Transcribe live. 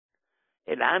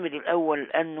العامل الأول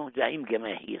أنه زعيم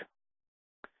جماهير.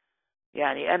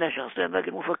 يعني أنا شخصيا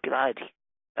راجل مفكر عادي،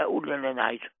 أقول اللي أنا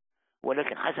عايزه،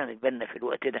 ولكن حسن البنا في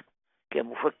الوقت ده كان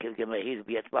مفكر جماهير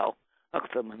بيتبعه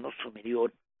أكثر من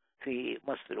 500,000 في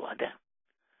مصر وحدها.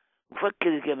 مفكر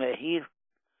الجماهير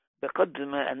بقدر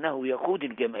ما أنه يقود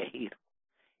الجماهير،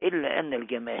 إلا أن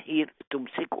الجماهير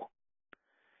تمسكه،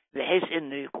 بحيث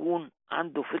أنه يكون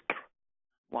عنده فكر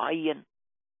معين،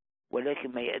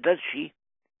 ولكن ما يقدرش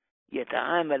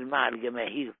يتعامل مع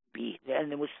الجماهير به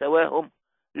لأن مستواهم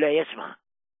لا يسمع.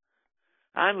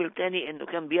 عامل تاني أنه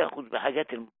كان بيأخذ بحاجات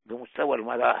بمستوى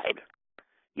المراحل،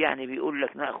 يعني بيقول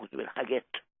لك نأخذ بالحاجات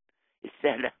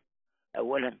السهلة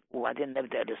أولا وبعدين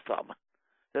نبدأ للصعبة.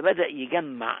 فبدأ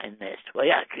يجمع الناس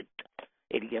ويحشد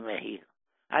الجماهير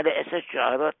على أساس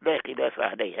شعارات لا خلاف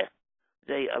عليها،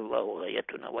 زي الله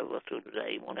غايتنا والرسول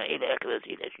زعيمنا إلى آخر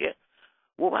هذه الأشياء.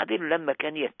 وبعدين لما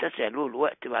كان يتسع له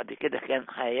الوقت بعد كده كان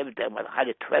هيبدأ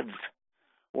مرحلة فرز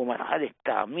ومرحلة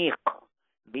تعميق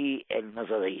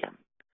بالنظرية.